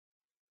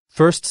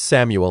1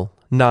 Samuel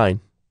 9.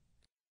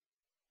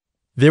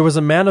 There was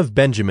a man of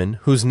Benjamin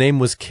whose name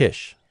was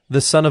Kish, the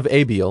son of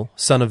Abiel,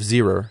 son of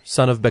Zeror,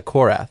 son of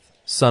Bechorath,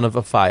 son of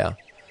Aphiah,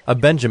 a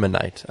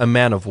Benjaminite, a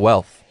man of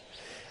wealth.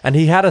 And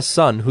he had a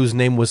son whose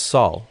name was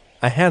Saul,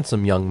 a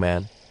handsome young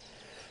man.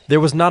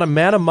 There was not a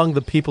man among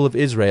the people of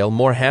Israel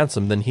more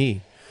handsome than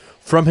he.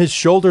 From his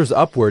shoulders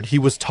upward he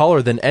was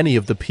taller than any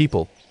of the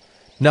people.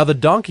 Now the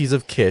donkeys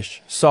of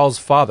Kish, Saul's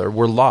father,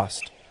 were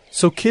lost.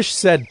 So Kish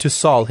said to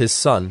Saul his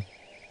son,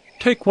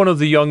 "Take one of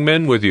the young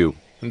men with you,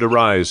 and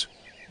arise.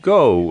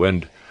 Go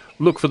and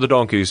look for the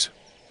donkeys."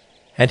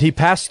 And he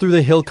passed through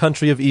the hill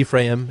country of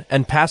Ephraim,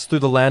 and passed through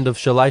the land of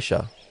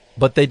Shalisha,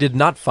 but they did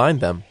not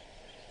find them.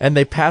 And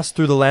they passed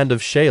through the land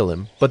of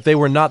Shaalim, but they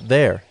were not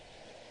there.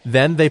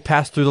 Then they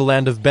passed through the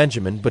land of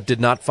Benjamin, but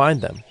did not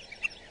find them.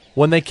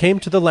 When they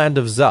came to the land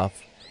of Zuph,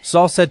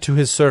 Saul said to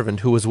his servant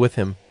who was with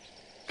him,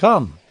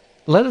 "Come,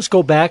 let us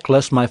go back,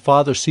 lest my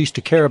father cease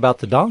to care about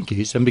the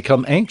donkeys and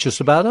become anxious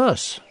about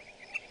us."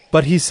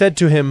 But he said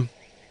to him,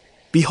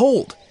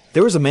 "Behold,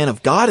 there is a man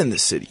of God in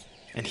this city,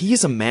 and he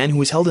is a man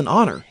who is held in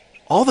honor.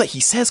 All that he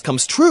says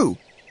comes true.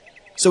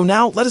 So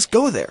now let us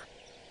go there.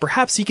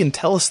 Perhaps he can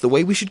tell us the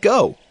way we should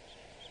go."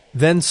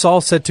 Then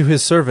Saul said to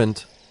his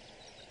servant,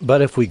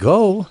 "But if we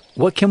go,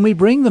 what can we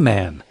bring the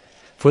man?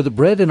 For the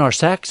bread in our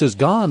sacks is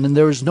gone, and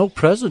there is no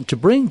present to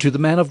bring to the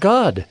man of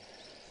God.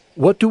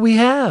 What do we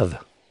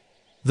have?"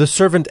 The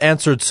servant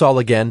answered Saul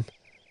again,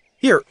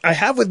 "Here, I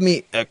have with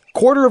me a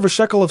quarter of a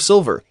shekel of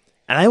silver,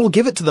 and I will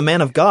give it to the man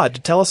of God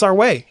to tell us our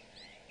way."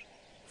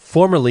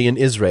 Formerly in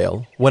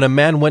Israel, when a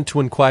man went to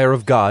inquire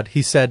of God,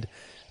 he said,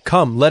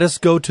 "Come, let us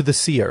go to the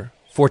seer,"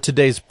 for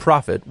today's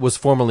prophet was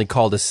formerly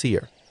called a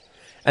seer.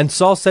 And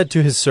Saul said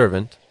to his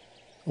servant,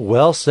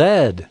 "Well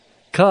said.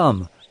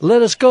 Come,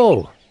 let us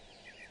go."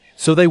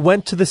 So they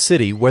went to the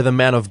city where the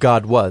man of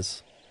God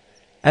was.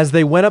 As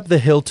they went up the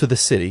hill to the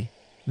city,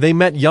 they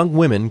met young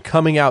women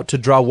coming out to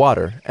draw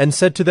water, and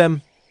said to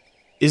them,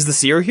 "Is the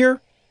seer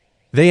here?"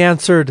 They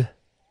answered,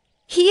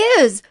 "He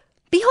is.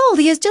 Behold,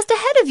 he is just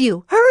ahead of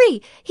you.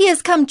 Hurry! He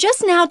has come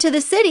just now to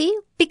the city,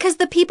 because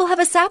the people have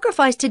a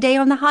sacrifice today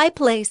on the high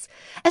place.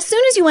 As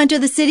soon as you enter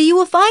the city, you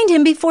will find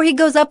him before he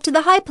goes up to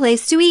the high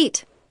place to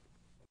eat."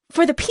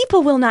 For the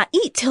people will not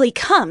eat till he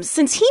comes,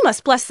 since he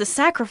must bless the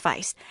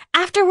sacrifice.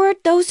 Afterward,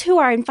 those who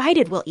are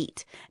invited will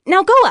eat.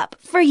 Now go up,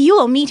 for you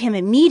will meet him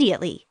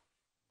immediately.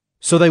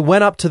 So they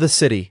went up to the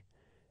city.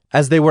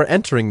 As they were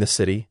entering the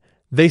city,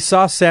 they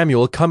saw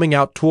Samuel coming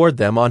out toward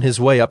them on his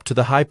way up to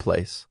the high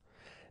place.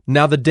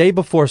 Now the day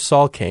before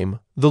Saul came,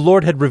 the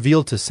Lord had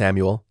revealed to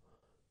Samuel,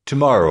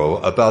 "Tomorrow,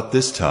 about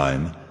this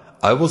time,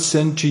 I will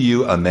send to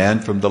you a man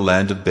from the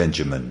land of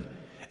Benjamin,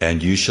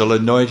 and you shall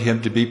anoint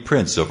him to be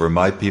prince over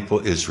my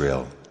people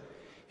Israel.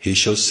 He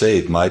shall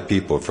save my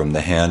people from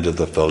the hand of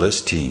the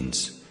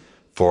Philistines.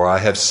 For I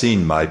have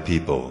seen my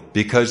people,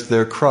 because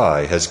their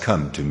cry has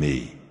come to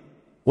me."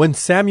 When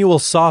Samuel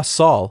saw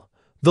Saul,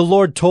 the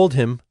Lord told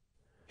him,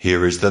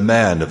 "Here is the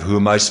man of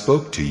whom I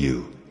spoke to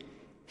you.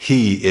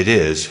 He it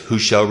is who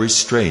shall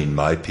restrain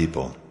my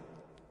people."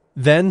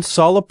 Then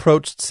Saul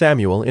approached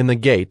Samuel in the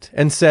gate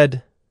and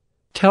said,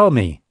 "Tell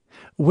me,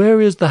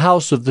 where is the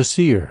house of the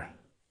seer?"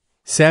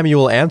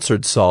 Samuel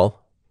answered Saul,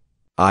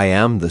 "I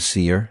am the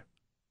seer.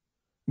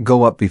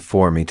 Go up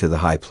before me to the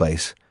high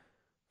place.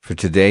 For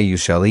today you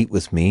shall eat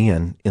with me,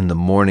 and in the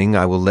morning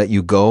I will let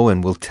you go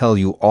and will tell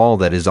you all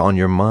that is on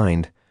your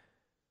mind.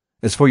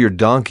 As for your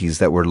donkeys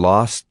that were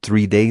lost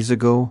 3 days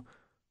ago,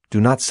 do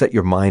not set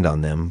your mind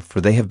on them,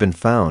 for they have been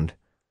found.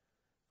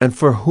 And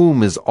for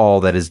whom is all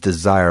that is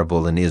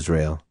desirable in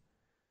Israel?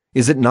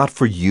 Is it not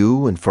for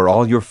you and for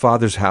all your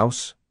father's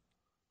house?"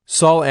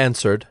 Saul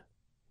answered,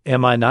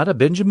 "Am I not a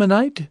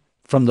Benjaminite,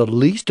 from the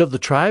least of the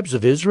tribes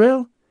of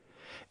Israel?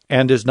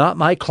 And is not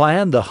my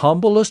clan the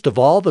humblest of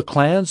all the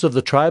clans of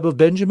the tribe of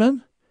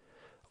Benjamin?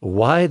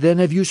 Why then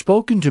have you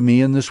spoken to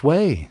me in this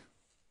way?"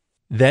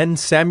 Then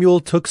Samuel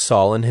took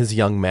Saul and his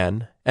young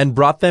man, and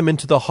brought them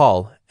into the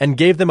hall, and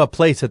gave them a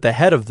place at the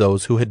head of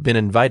those who had been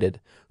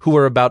invited, who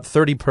were about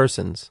 30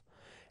 persons.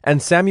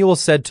 And Samuel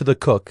said to the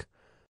cook,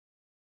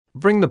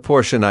 "Bring the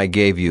portion I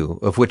gave you,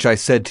 of which I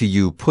said to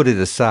you, put it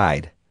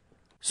aside."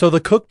 So the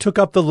cook took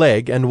up the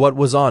leg and what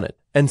was on it,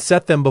 and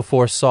set them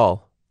before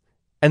Saul.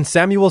 And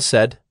Samuel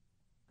said,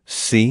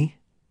 "See,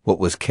 what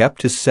was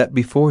kept is set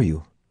before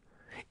you.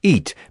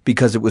 Eat,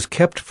 because it was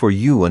kept for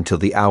you until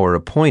the hour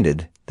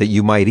appointed, that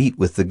you might eat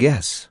with the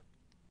guests."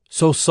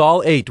 So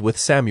Saul ate with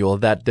Samuel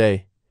that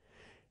day.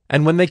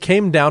 And when they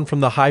came down from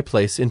the high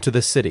place into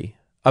the city,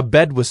 a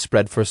bed was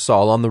spread for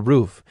Saul on the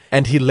roof,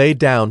 and he lay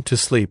down to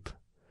sleep.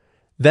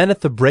 Then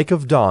at the break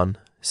of dawn,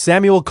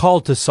 Samuel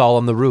called to Saul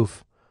on the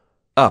roof,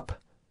 "Up,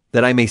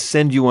 that I may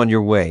send you on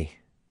your way."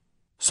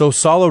 So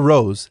Saul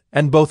arose,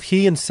 and both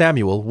he and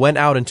Samuel went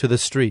out into the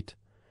street.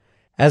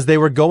 As they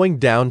were going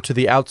down to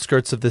the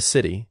outskirts of the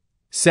city,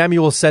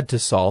 Samuel said to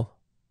Saul,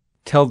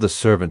 "Tell the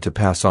servant to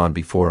pass on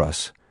before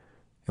us,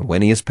 and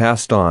when he has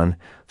passed on,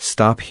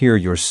 stop here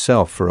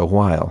yourself for a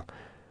while,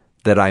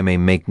 that I may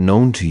make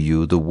known to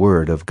you the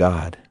word of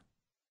God."